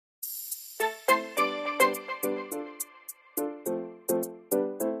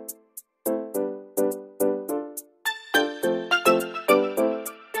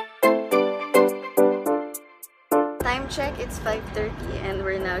check, it's 5:30 and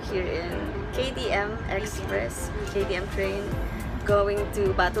we're now here in KTM Express, KTM train, going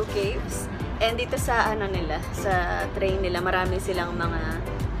to Batu Caves. And dito sa ano nila, sa train nila, marami silang mga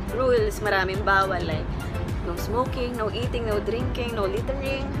rules, maraming bawal, like no smoking, no eating, no drinking, no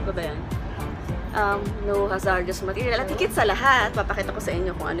littering, ba ba yan? No hazardous material, at higit sa lahat, papakita ko sa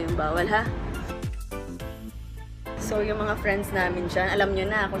inyo kung ano yung bawal, ha? So, yung mga friends namin dyan, alam nyo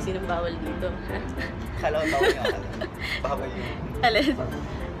na kung sinong bawal dito. Kala ko bawal nga. Bawal yung... Alin?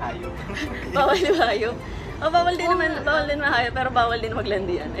 Hayop. Bawal yung hayop? Oh, bawal din naman, bawal din mahayop, pero bawal din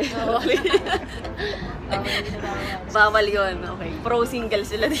maglandian. Eh. Bawal yun, okay. Pro-single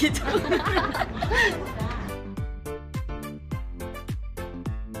sila dito.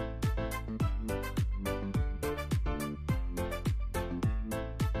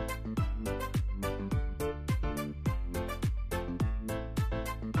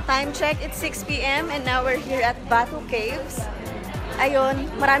 Time check, it's 6 PM and now we're here at Batu Caves. Ayun,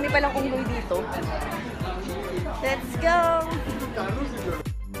 marami palang unggoy dito. Let's go!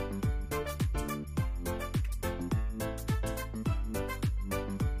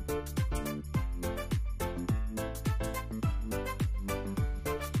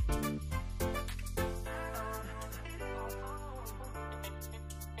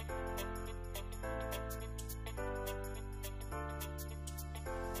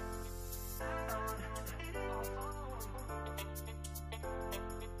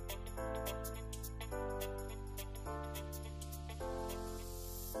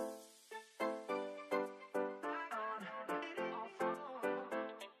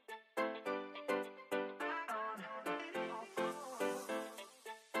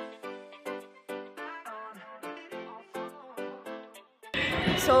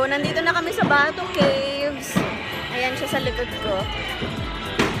 So, nandito na kami sa Batu Caves. Ayan siya sa likod ko.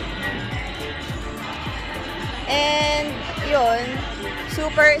 And, yun,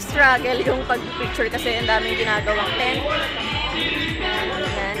 super struggle yung pag-picture kasi ang daming ginagawang tent. Yan.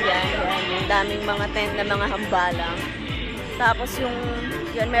 Yung daming mga tent na mga hambalang. Tapos yung,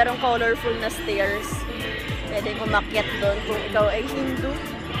 yan, merong colorful na stairs. Pwede umakyat doon kung ikaw ay Hindu.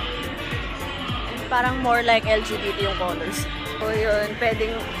 And parang more like LGBT yung colors. So yun,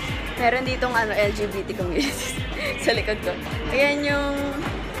 pwedeng, meron ditong ano, LGBT community sa likod ko. Ayan yung,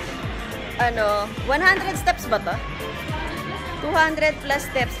 100 steps ba to? 200 plus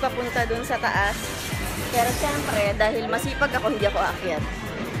steps papunta dun sa taas. Pero syempre, dahil masipag ako, hindi ako aakyat.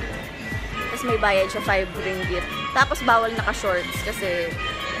 Tapos may bayad siya 5 ringgit. Tapos bawal naka-shorts kasi,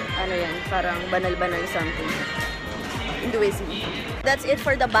 yan, parang banal-banal something. Hinduism. That's it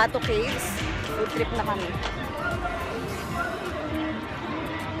for the Batu Caves. Food trip na kami.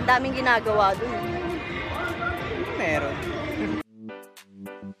 Ang daming ginagawa dun. Meron.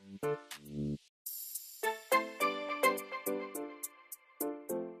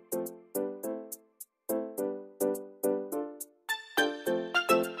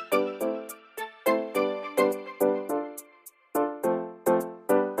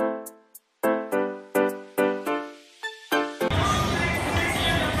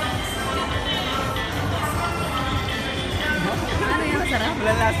 Ano yung masarap?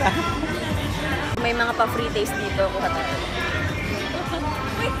 Walang lasa. May mga pa-free taste dito. Kuha tayo.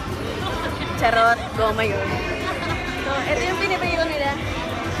 Charot. Goma yun. So, ito yung pinipili ko nila.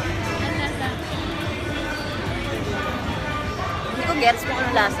 Ang lasa? Hindi ko gets kung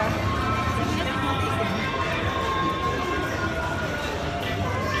anong lasa.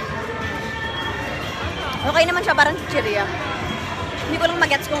 Okay naman siya, parang chichirya. Hindi ko lang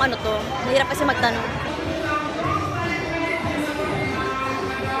mag-gets kung ano to. Mahirap kasi magtanong.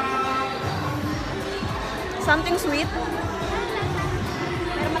 Something sweet.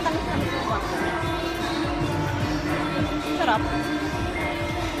 Pero matamis-tamis mo ba? Sarap.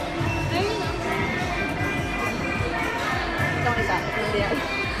 Itong isa.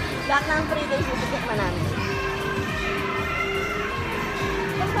 Lahat ng free days ito pa namin.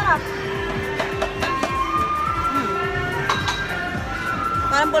 Masarap.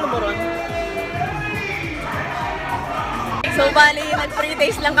 Parang pulburon. So, bali, nag-free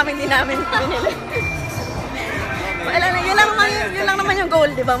taste lang kami, hindi namin pinili. Yun lang naman yung goal,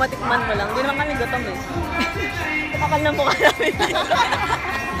 di ba? Matikman mo lang. Hindi naman kami gutom eh. Kapal ng mukha namin dito.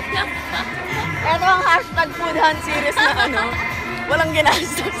 Ito ang hashtag food hunt series na walang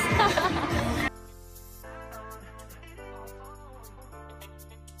ginastos.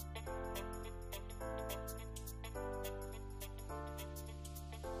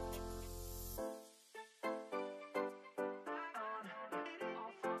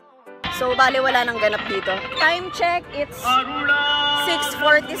 So, bali wala nang ganap dito. Time check, it's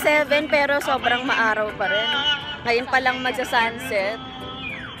 6:47 pero sobrang maaraw pa rin. Ngayon pa lang magsa-sunset.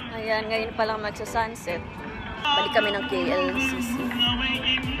 Ayan, ngayon pa lang magsa-sunset. Balik kami ng KLCC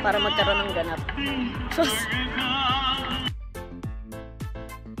para magkaroon ng ganap. Sus!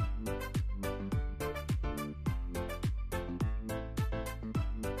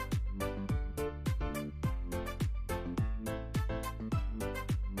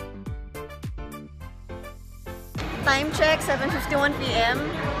 Time check, 7:51 PM.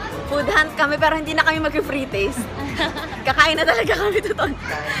 Food hunt kami pero hindi na kami mag-free taste. Kakain na talaga kami totoo.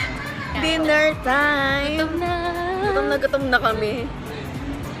 Dinner time! Gutom na kami.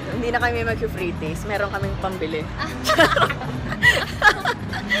 Hindi na kami mag-free taste. Meron kaming pambili.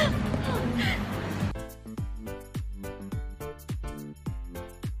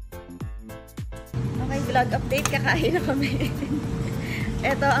 Okay, vlog update. Kakain na kami.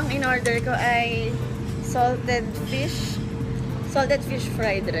 Ito, ang in-order ko ay salted fish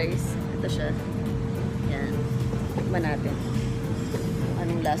fried rice. Ito siya. Yan. Tikman natin.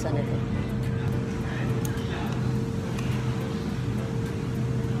 Anong lasa nito?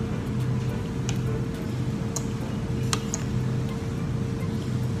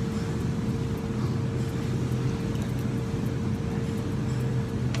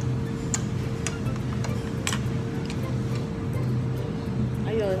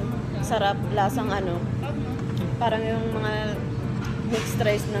 Ayun. Sarap. Lasang ano. Parang yung mga mixed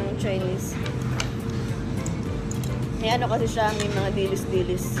rice ng Chinese. May ano kasi siya, may mga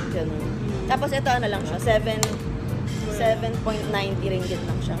dilis-dilis. Ganun. Tapos ito ano lang siya, 7.90 ringgit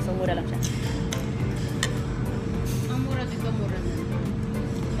lang siya. So mura lang siya. Ang mura dito, mura na.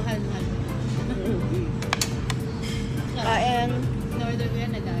 Mahal-mahal. Kain. In-order ko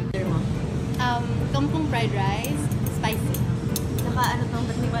yan na dahil. Order mo. Kangkong fried rice, spicy. Saka ano to,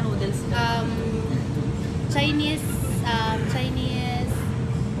 ba't may pa noodles? Chinese,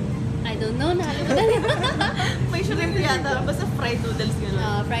 I don't know, nakalimutan. May shrimp yata, basta fried noodles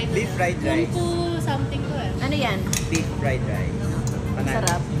gano'n. Fried Beef fried rice. Kungfu something to eh. Ano yan? Beef fried rice. Panalo.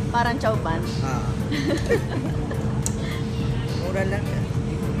 Sarap. Parang chow pan. Ah. Mura lang yan.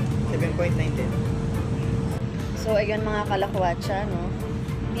 7.90. So ayun mga kalakwatsa, no?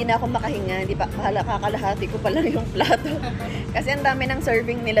 Hindi na ako makahinga, hindi pa kakalahati ko pa lang yung plato. Kasi ang dami ng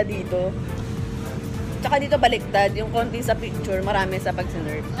serving nila dito. Tsaka dito baliktad, yung konti sa picture, marami sa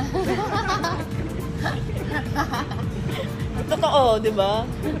pag-serve. Totoo, di ba?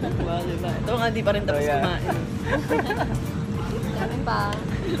 Diba? Ito nga, di pa rin tapos kumain. Dami pa.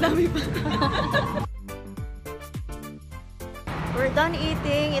 Dami pa. We're done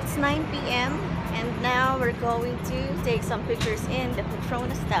eating. It's 9 PM. And now we're going to take some pictures in the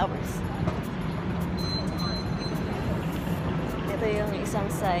Petonas Towers. Ito yung isang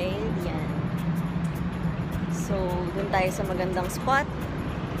side. Yan. So, dun tayo sa magandang spot.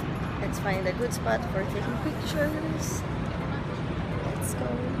 Let's find a good spot for taking pictures. Let's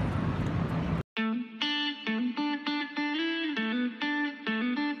go.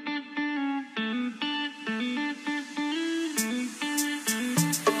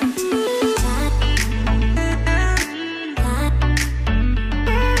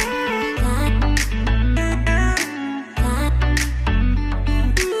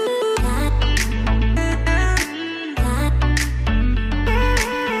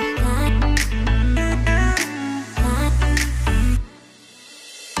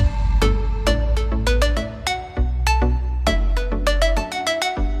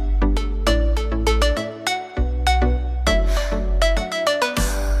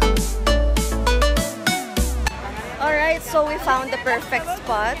 So we found the perfect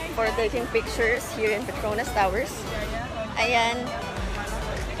spot for taking pictures here in Petronas Towers. Ayan.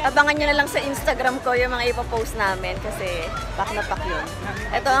 Abangan nyo na lang sa Instagram ko yung mga ipopost namin kasi pack na pack yun.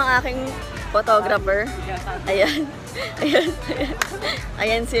 Ito ang aking photographer. Ayan. Ayan.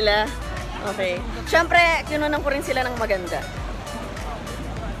 Ayan sila. Okay. Siyempre, kinunan ko rin sila ng maganda.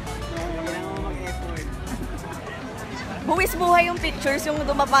 Buwis buhay yung pictures, yung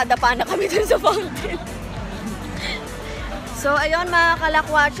dumapadapa na kami dun sa fountain. So, ayun mga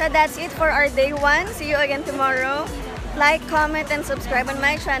kalakwatsa, that's it for our day 1. See you again tomorrow. Like, comment, and subscribe on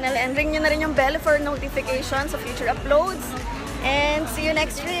my channel. And ring nyo na rin yung bell for notifications of future uploads. And see you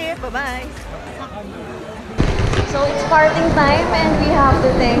next trip. Bye-bye! So, it's parting time and we have to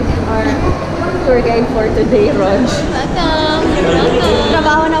thank our tour guide for today, Rog. Welcome!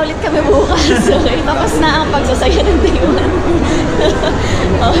 Trabaho na ulit kami bukas. Okay, tapos na ang pagsasaya ng day 1.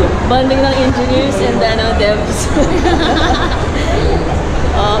 Bonding ng engineers and devs.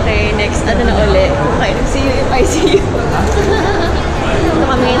 Okay, next, ano na ulit? Okay, see you if I see you.